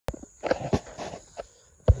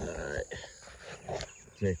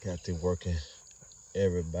Jack out there working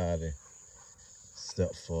everybody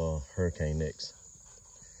except for Hurricane X.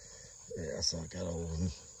 Yeah, so I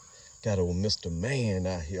got old Mr. Man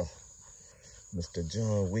out here. Mr.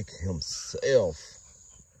 John Wick himself.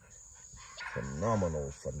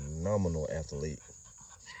 Phenomenal athlete.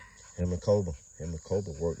 Him and Cobra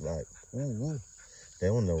work like, ooh. They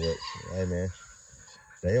don't know what, hey man,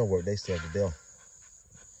 they don't work themselves to death.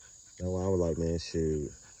 That's why I was like, man,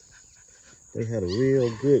 shoot. They had a real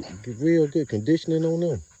good conditioning on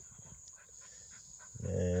them.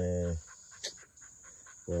 Man,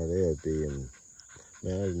 well, they'll be in,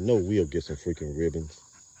 man, I know we'll get some freaking ribbons.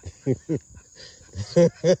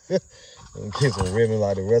 Get some ribbons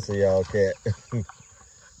like the rest of y'all cat.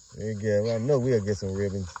 I know we'll get some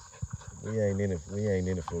ribbons. We ain't in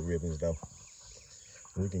it for ribbons though.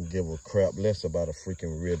 We can give a crap less about a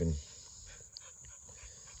freaking ribbon.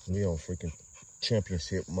 We on freaking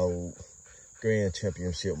championship mode, grand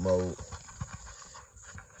championship mode.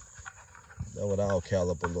 That's what our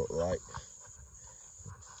caliber look like.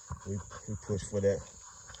 We push for that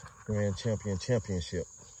grand championship.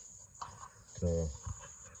 Cause,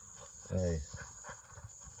 hey,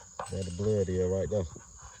 that's the blood here right there.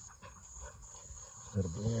 That's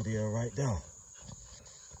the blood here right there.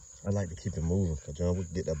 I like to keep it moving, cause John, we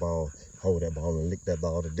can get that ball, hold that ball, and lick that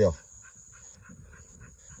ball to death.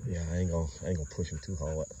 Yeah, I ain't gonna push him too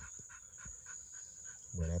hard.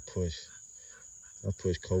 But I push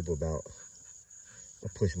Cobra about. I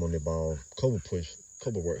push him on the ball. Cobra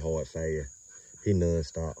work hard fast. He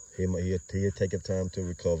non-stop. He'll take his time to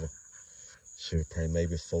recover. Sure, probably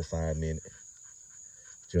maybe 4-5 minutes.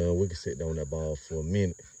 John, we can sit down on that ball for a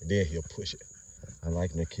minute, and then he'll push it. I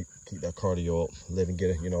like him to keep that cardio up, let him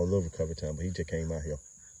get a little recovery time, but he just came out here.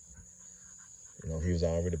 He was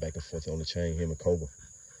already back and forth on the chain, him and Cobra,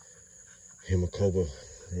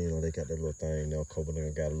 they got that little thing now. Cobra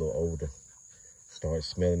done got a little older. Started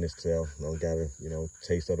smelling himself, got a,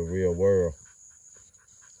 taste of the real world.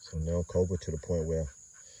 So now Cobra to the point where,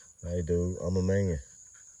 hey dude, I'm a man.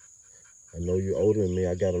 I know you're older than me.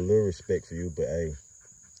 I got a little respect for you, but hey,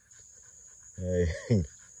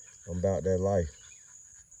 I'm about that life.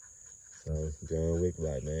 So John Wick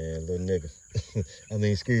like, man, little nigga. I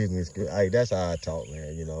mean, excuse me. Hey, that's how I talk,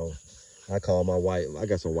 man, I call I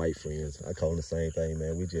got some white friends. I call them the same thing,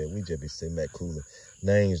 man. We just be sitting back cooling.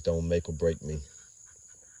 Names don't make or break me.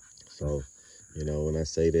 So, when I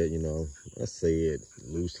say that, I say it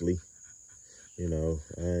loosely.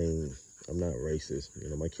 I'm not racist.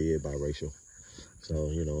 My kid biracial. So,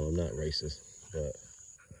 I'm not racist. But,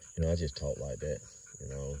 I just talk like that.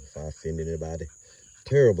 If I offended anybody,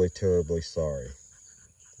 terribly sorry.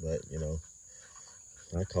 But,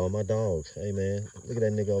 I call my dogs. Hey, man, look at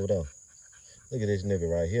that nigga over there. Look at this nigga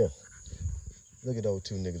right here. Look at those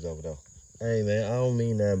two niggas over there. Hey, man, I don't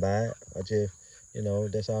mean nothing by it. I just,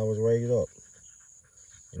 that's how I was raised up.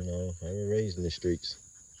 I was raised in the streets.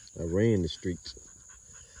 I ran the streets.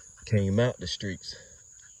 Came out the streets.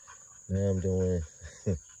 Now I'm doing,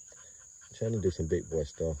 trying to do some big boy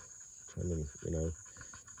stuff. Trying to,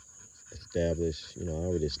 establish, I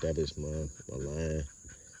already established my line.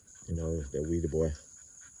 That Weedy Boy.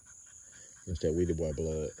 It's that Weedy Boy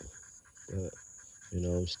blood. But,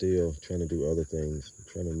 I'm still trying to do other things. I'm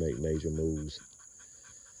trying to make major moves.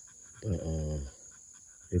 But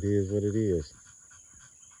it is what it is.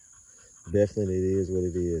 Definitely it is what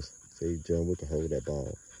it is. See, John Wick can hold that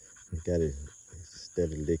ball. He got it,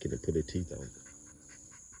 instead of licking it, put his teeth on.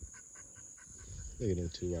 Look at them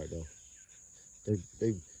two right there.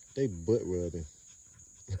 They butt rubbing.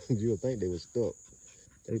 You would think they was stuck.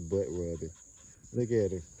 They butt rubbing. Look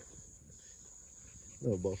at them.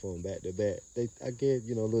 No, both of them back to back. I get,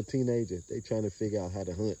 a little teenager. They trying to figure out how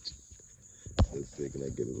to hunch. Let's see, can I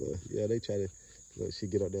get a little? Yeah, they try to. Look, she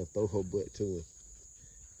get up there and throw her butt to him.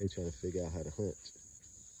 They trying to figure out how to hunch.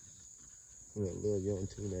 Look, little young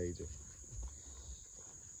teenager.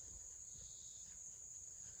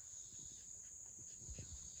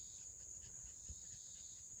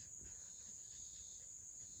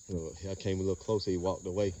 Look, I came a little closer. He walked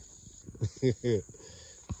away.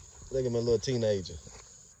 Look at my little teenager.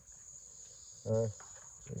 Huh?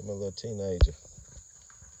 Look at my little teenager.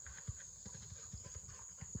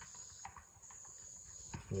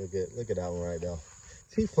 Look at that one right there.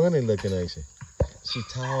 She funny looking, ain't she? She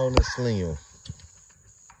tall and slim.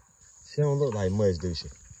 She don't look like much, do she?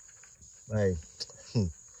 Like,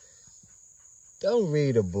 don't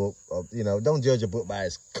read a book, don't judge a book by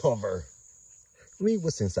its cover. Read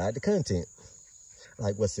what's inside the content.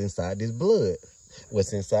 Like what's inside this blood.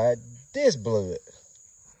 What's inside this blood.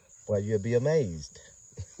 Boy, you'll be amazed.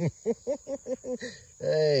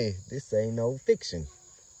 Hey, this ain't no fiction.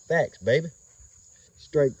 facts, baby.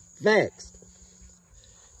 Straight facts.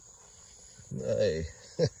 Hey.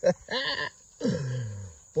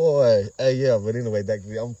 Boy, hey, yeah, but anyway,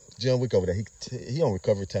 I'm John Wick over there. He on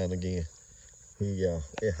recovery time again.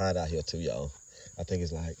 It's hot out here too, y'all. I think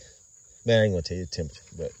it's like, man, I ain't gonna tell you the temperature,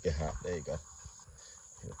 but it's hot. There you go.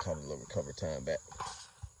 We'll call it a little recovery time back.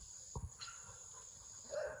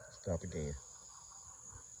 Stop again.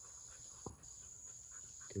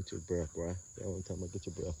 Get your breath, bro. That's what I'm talking about, get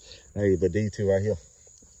your breath. Hey, but these two right here,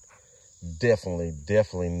 definitely,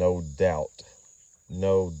 no doubt,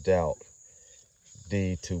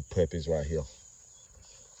 these two puppies right here,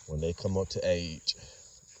 when they come up to age,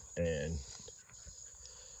 and,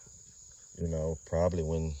 you know, probably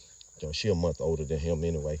when, you know, she a month older than him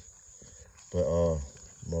anyway, but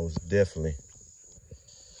most definitely,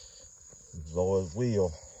 Lord's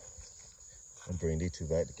will, I'm bringing these two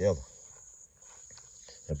back together.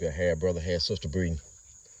 That'll be a half brother, half sister breeding.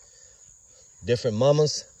 Different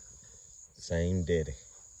mamas, same daddy.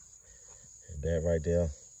 And that right there,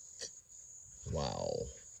 wow.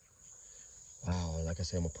 Like I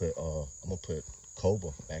said, I'm gonna put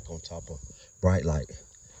Cobra back on top of Bright Light.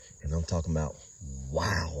 And I'm talking about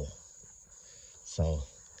wow. So,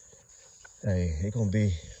 hey, it's gonna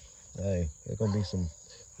be some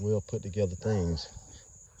well put together things.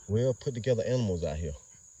 Well put together animals out here.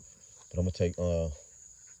 But I'm gonna take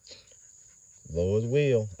Lord's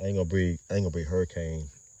will. I ain't gonna breed Hurricane.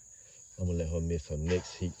 I'm gonna let her miss her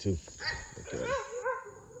next heat too. Okay.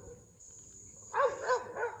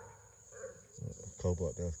 Cobra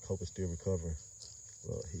up there. Cobra's still recovering.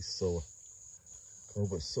 Look, he's sore.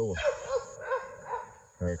 Cobra's sore.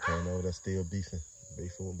 Hurricane over there still beefing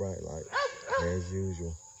with Bright Light as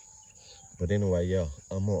usual. But anyway, yeah,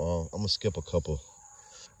 I'm gonna skip a couple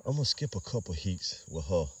heats with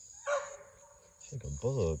her. I think a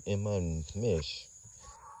bug in my mesh.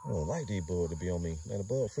 I don't like these bugs to be on me. Man, the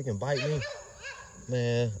bug freaking bite me.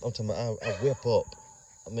 Man, I'm talking about I whip up.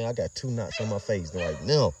 I mean, I got 2 knots on my face right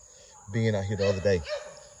now. Being out here the other day.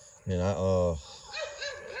 And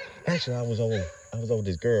actually I was over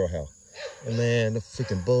this girl house. And man, the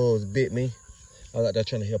freaking bugs bit me. I was out there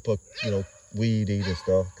trying to help her, you know, weed eat and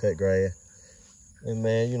stuff, cut grass. And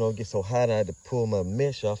man, you know, it gets so hot I had to pull my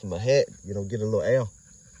mesh off of my hat, you know, get a little air.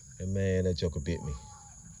 And man, that joker bit me.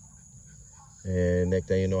 And next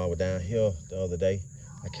thing you know, I was down here the other day.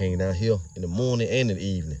 I came down here in the morning and in the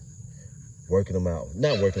evening, working them out.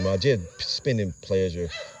 Not working them out, just spending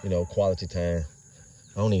pleasure, you know, quality time.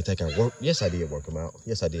 I don't even think I worked. Yes, I did work them out.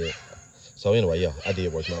 Yes, I did. So anyway, yeah, I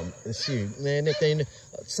did work them out. And see, man, next thing,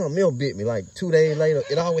 something else bit me like 2 days later.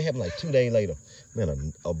 It always happened like 2 days later. Man,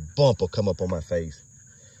 a bump will come up on my face.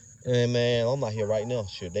 And man, I'm out here right now.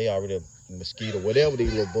 Shit, they already, mosquito, whatever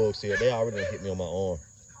these little bugs here, they already hit me on my arm.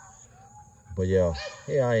 But yeah,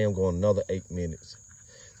 here I am going another 8 minutes.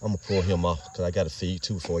 I'm gonna pull him off because I gotta feed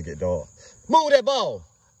too before it get dark. Move that ball!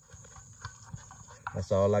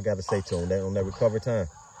 That's all I gotta say to him on that recovery time.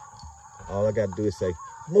 All I gotta do is say,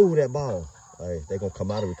 move that ball. Hey, they're gonna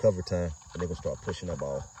come out of recovery time and they're gonna start pushing that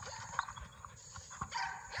ball.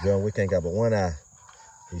 John Wick ain't got but one eye.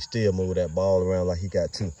 He still move that ball around like he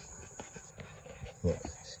got 2. Look,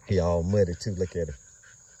 he all muddy too, look at him.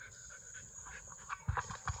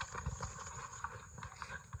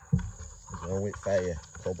 John Wick fast,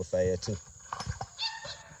 Cobra fast too.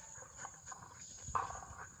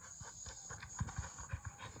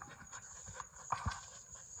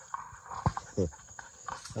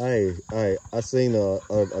 I seen a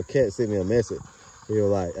cat send me a message. He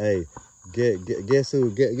was like, "Hey, guess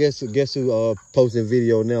who posting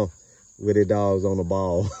video now with their dogs on the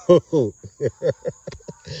ball?" I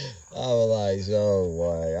was like, "Oh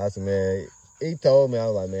boy!" I said, "Man," he told me. I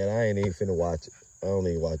was like, "Man, I ain't even finna watch it. I don't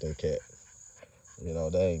even watch them cat. You know,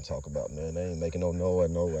 they ain't talking about, man. They ain't making no noise,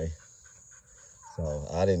 no way." So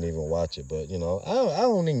I didn't even watch it. But you know, I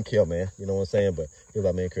don't even care, man. You know what I'm saying? But he was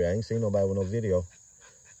like, "Man, Chris, I ain't seen nobody with no video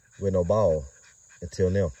with no ball until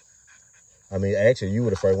now." I mean, actually, you were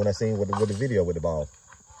the first one I seen with the video with the ball.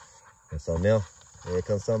 And so now, here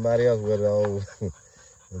comes somebody else with an old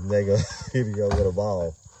nigga video with a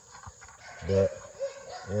ball. But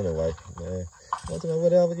anyway, man,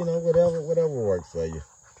 whatever, you know, whatever works for you.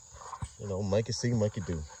 You know, make it see, make it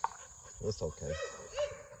do. It's okay.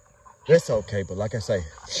 It's okay, but like I say,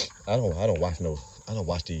 I don't watch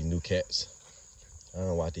these new cats. I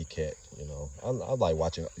don't watch these cats, you know. I like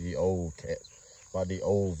watching the old cats, watch the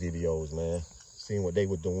old videos, man. Seeing what they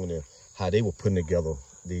were doing and how they were putting together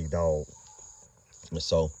these dogs. And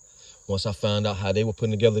so, once I found out how they were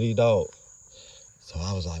putting together these dogs, so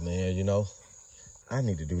I was like, man, you know, I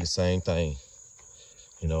need to do the same thing.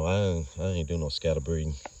 You know, I ain't doing no scatter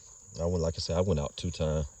breeding. Like I said, I went out 2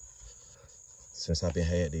 times since I've been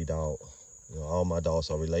had these dogs. You know, all my dogs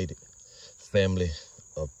are related. Family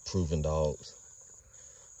of proven dogs.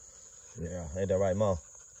 Yeah, ain't that right, Mom?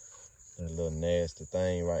 That little nasty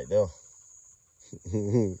thing right there.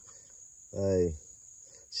 Hey,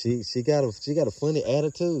 she got a funny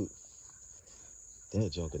attitude.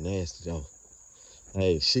 That joker nasty though.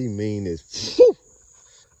 Hey, she mean as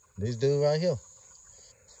this dude right here.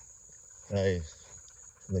 Hey,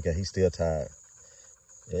 look at, he's still tired.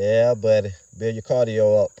 Yeah, buddy, build your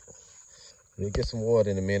cardio up. You'll get some water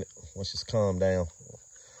in a minute once she's calmed down.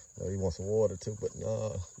 Well, you want some water too, but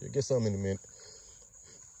you'll get some in a minute.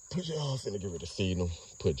 Put your off in to get ready to feed him.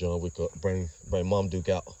 Put John Wick up. Bring Mom Duke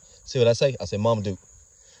out. See what I say? I said Mom Duke.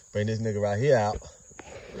 Bring this nigga right here out.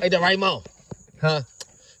 Ain't that right, Mom? Huh?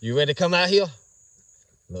 You ready to come out here?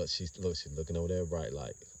 Look, she's looking over there bright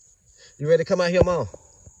light. You ready to come out here, Mom?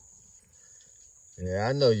 Yeah,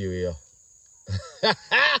 I know you here.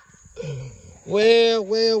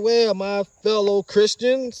 Well, my fellow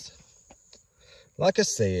Christians. Like I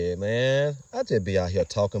said, man, I just be out here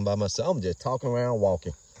talking by myself. I'm just talking around,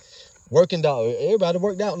 walking. Working dog. Everybody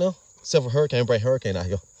worked out now. Except for Hurricane. Bring Hurricane out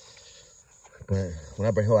here. When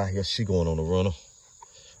I bring her out here, she going on a runner.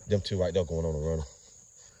 Them two right there going on a runner.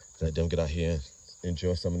 Let them get out here and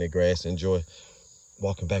enjoy some of their grass. Enjoy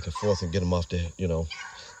walking back and forth and get them off there, you know.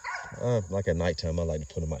 Like at nighttime, I like to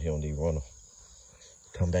put them out here on the runner.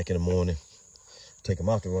 Come back in the morning, take them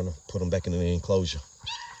off the runner, put them back in the enclosure.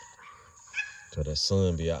 So that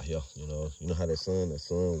sun be out here, you know. You know how the sun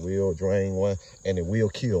will drain one and it will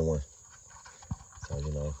kill one. So,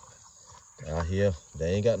 you know, out here,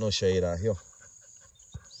 they ain't got no shade out here.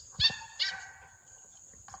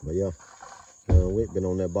 But yeah, Wick been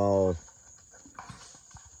on that ball.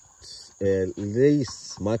 At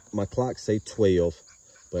least my clock say 12,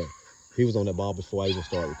 but he was on that ball before I even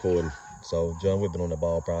started recording. So John Wick been on that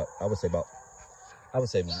ball probably, I would say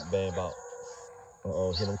man, about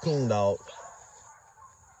hit them coon dog.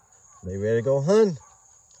 They ready to go hunt.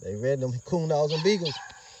 They ready, them coon dogs and beagles.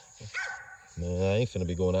 Man, I ain't finna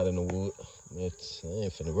be going out in the wood. I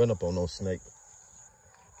ain't finna run up on no snake.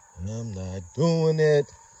 I'm not doing it.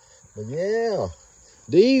 But yeah,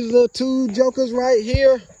 these little 2 jokers right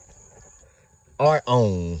here are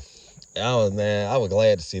on. I was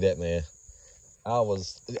glad to see that, man.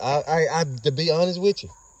 I to be honest with you,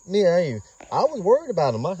 I was worried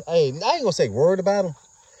about them. I ain't gonna say worried about them,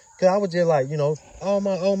 cause I was just like, you know, all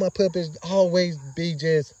my puppies always be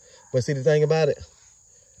just. But see, the thing about it,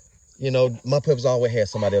 you know, my puppies always had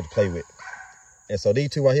somebody else to play with, and so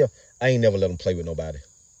these 2 right here, I ain't never let them play with nobody.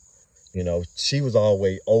 You know, she was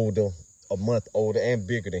always older, a month older and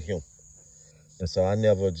bigger than him, and so I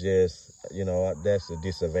never just, you know, that's a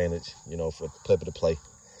disadvantage, you know, for the puppy to play.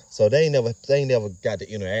 So they ain't never got to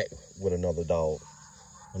interact with another dog,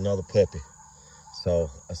 another puppy.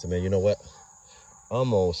 So I said, man, you know what? I'm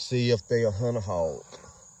gonna see if they'll hunt a hog.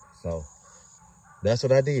 So that's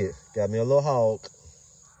what I did. Got me a little hog,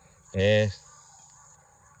 and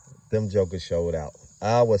them jokers showed out.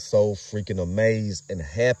 I was so freaking amazed and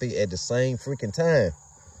happy at the same freaking time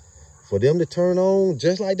for them to turn on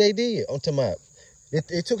just like they did. I'm talking about,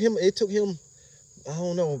 it took him, I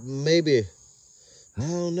don't know, maybe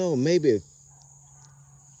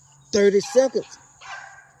 30 seconds.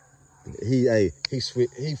 He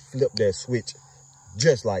flipped that switch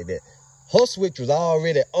just like that. Her switch was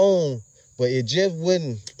already on, but it just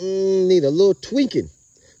wouldn't need a little tweaking.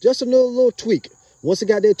 Just a little tweak. Once it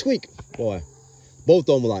got that tweak, boy, both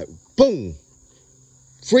of them were like, boom,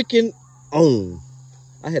 freaking on.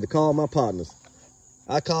 I had to call my partners.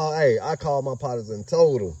 I called my partners and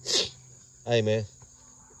told them, hey man,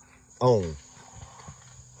 on.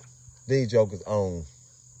 These jokers on.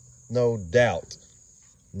 No doubt.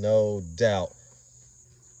 No doubt.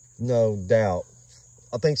 No doubt.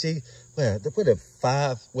 I think she, I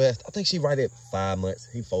think she right at 5 months.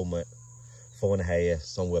 He 4 months, 4.5,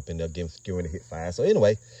 somewhere up in there, getting ready to hit 5. So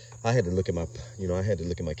anyway, I had to look at my,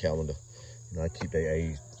 calendar. You know, I keep their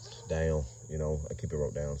age down, you know, I keep it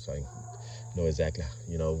wrote down so I know exactly,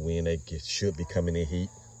 you know, when they should be coming in heat,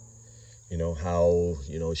 you know, how,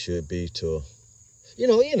 you know, it should be to, you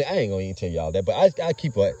know, I ain't gonna even tell y'all that, but I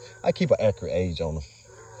keep an accurate age on them.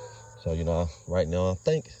 So, you know, right now, I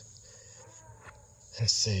think,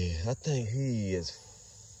 let's see, I think he is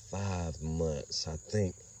 5 months. I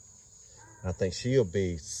think she'll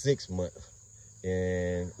be 6 months.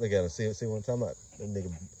 And look at her, see what I'm talking about? That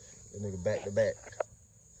nigga back to back.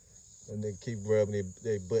 That nigga keep rubbing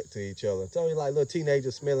their butt to each other. It's only like little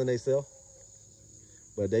teenagers smelling themselves.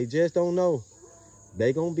 But they just don't know.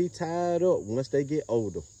 They gonna be tied up once they get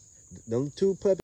older. Them 2 puppies.